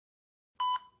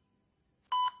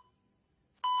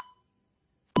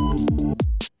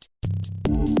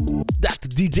Dr.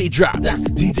 DJ Drop, Dr.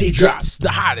 DJ Drops, the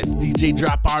hottest DJ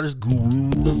drop artist guru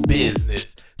in the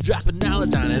business. Dropping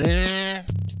knowledge on it, eh?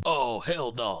 Oh,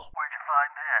 hell no.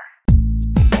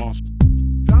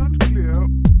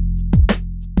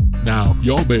 Now,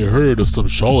 y'all may have heard of some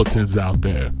charlatans out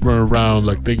there running around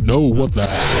like they know what the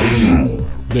hell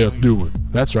they're doing.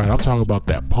 That's right, I'm talking about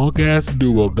that punk-ass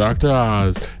duo, Dr.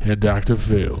 Oz and Dr.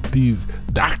 Phil. These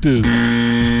doctors,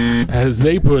 as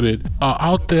they put it, are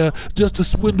out there just to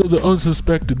swindle the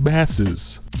unsuspected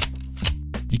masses.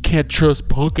 You can't trust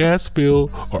punk-ass Phil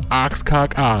or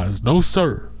Oxcock Oz, no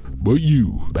sir. But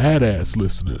you, badass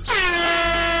listeners,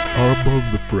 are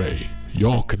above the fray.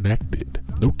 Y'all connected.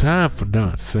 No time for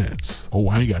nonsense. Oh,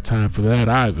 I ain't got time for that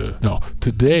either. Now,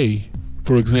 today,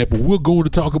 for example, we're going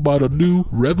to talk about a new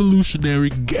revolutionary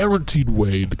guaranteed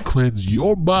way to cleanse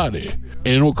your body. And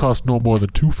it'll cost no more than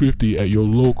 $2.50 at your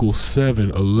local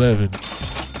 7-Eleven.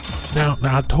 Now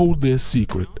I told this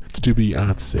secret to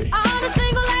Beyonce.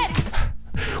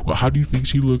 Well, how do you think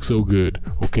she looks so good?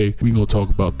 Okay, we're going to talk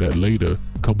about that later.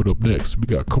 Coming up next, we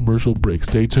got commercial break.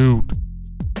 Stay tuned.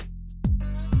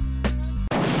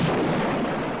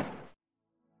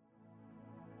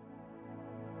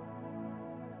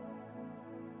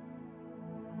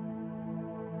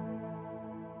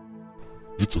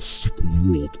 It's a sick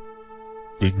world.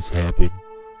 Things happen,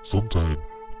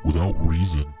 sometimes without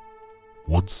reason.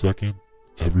 1 second,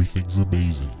 everything's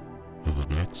amazing, and the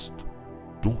next,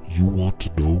 don't you want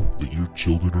to know that your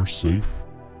children are safe?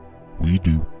 We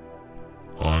do.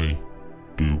 I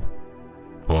do.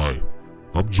 Hi,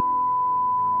 I'm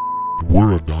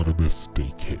We're Anonymous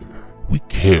Daycare. We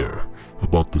care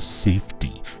about the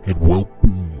safety and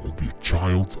well-being of your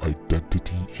child's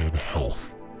identity and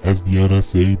health, as the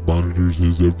NSA monitors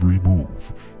his every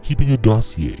move, keeping a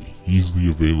dossier easily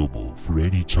available for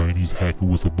any Chinese hacker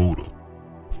with a modem.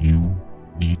 You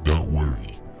need not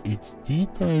worry. It's tea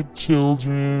time,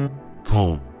 children.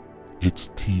 Come, it's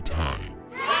tea time.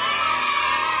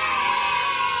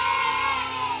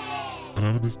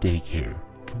 Anonymous Daycare.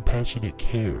 Compassionate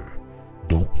care.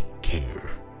 Don't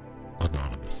care.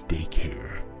 Anonymous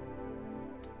Daycare.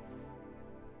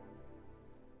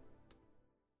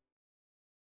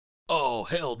 Oh,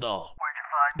 hell no.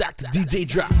 Dr. DJ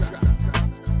Drop.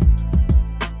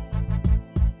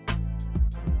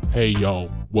 Hey y'all,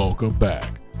 welcome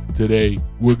back. Today,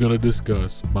 we're gonna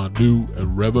discuss my new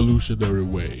and revolutionary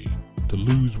way to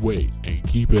lose weight and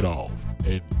keep it off.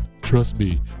 And trust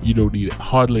me, you don't need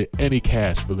hardly any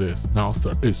cash for this. Now,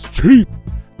 sir, it's cheap.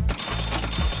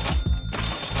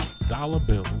 Dollar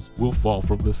bills will fall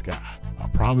from the sky. I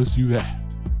promise you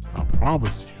that. I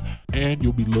promise you that. And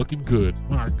you'll be looking good.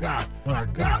 My God.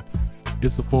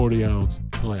 It's the 40-ounce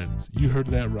cleanse. You heard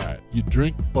that right. You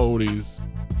drink 40s,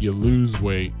 you lose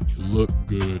weight, you look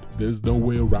good. There's no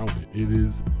way around it. It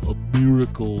is a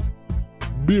miracle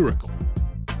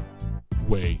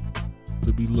way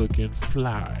to be looking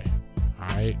fly.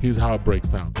 Alright, here's how it breaks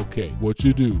down. Okay, what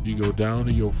you do, you go down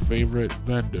to your favorite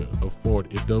vendor of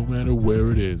 40. It don't matter where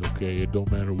it is, okay? It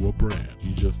don't matter what brand.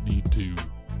 You just need to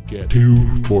get 2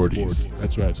 40s.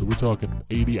 That's right, so we're talking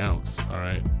 80 ounce.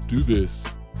 Alright, do this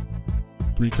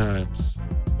 3 times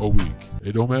a week.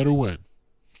 It don't matter when.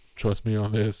 Trust me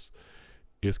on this.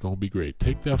 It's gonna be great.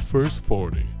 Take that first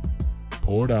 40,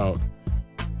 pour it out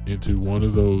into one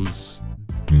of those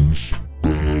douche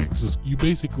bags. You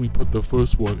basically put the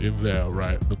first one in there,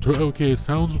 right? Okay, it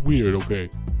sounds weird, okay?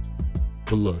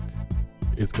 But look,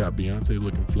 it's got Beyonce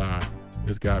looking fly.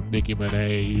 It's got Nicki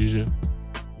Minaj.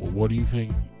 Well, what do you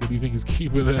think? What do you think is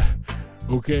keeping that?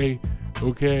 Okay,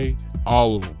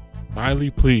 all of them.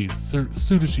 Miley, please. As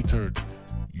soon as she turns,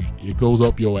 it goes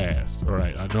up your ass. All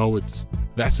right, I know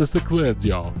that's just a cleanse,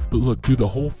 y'all. But look, do the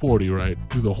whole 40, right?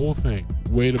 Do the whole thing.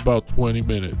 Wait about 20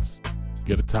 minutes.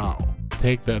 Get a towel.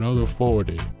 Take that other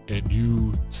 40 and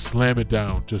you slam it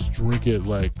down. Just drink it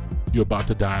like you're about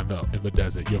to die in the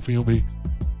desert. You feel me?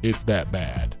 It's that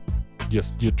bad.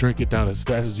 Just you drink it down as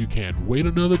fast as you can. Wait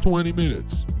another 20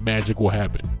 minutes. Magic will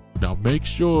happen. Now make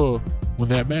sure when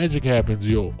that magic happens,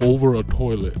 you're over a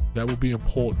toilet. That will be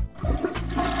important.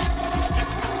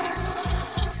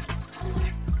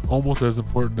 Almost as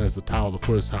important as the towel the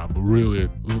first time, but really,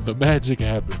 when the magic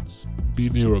happens, be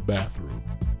near a bathroom.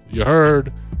 You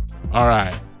heard?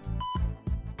 Alright.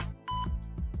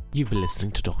 You've been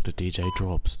listening to Dr. DJ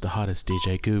Drops, the hottest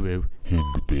DJ guru in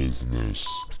the business.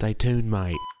 Stay tuned,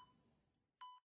 mate.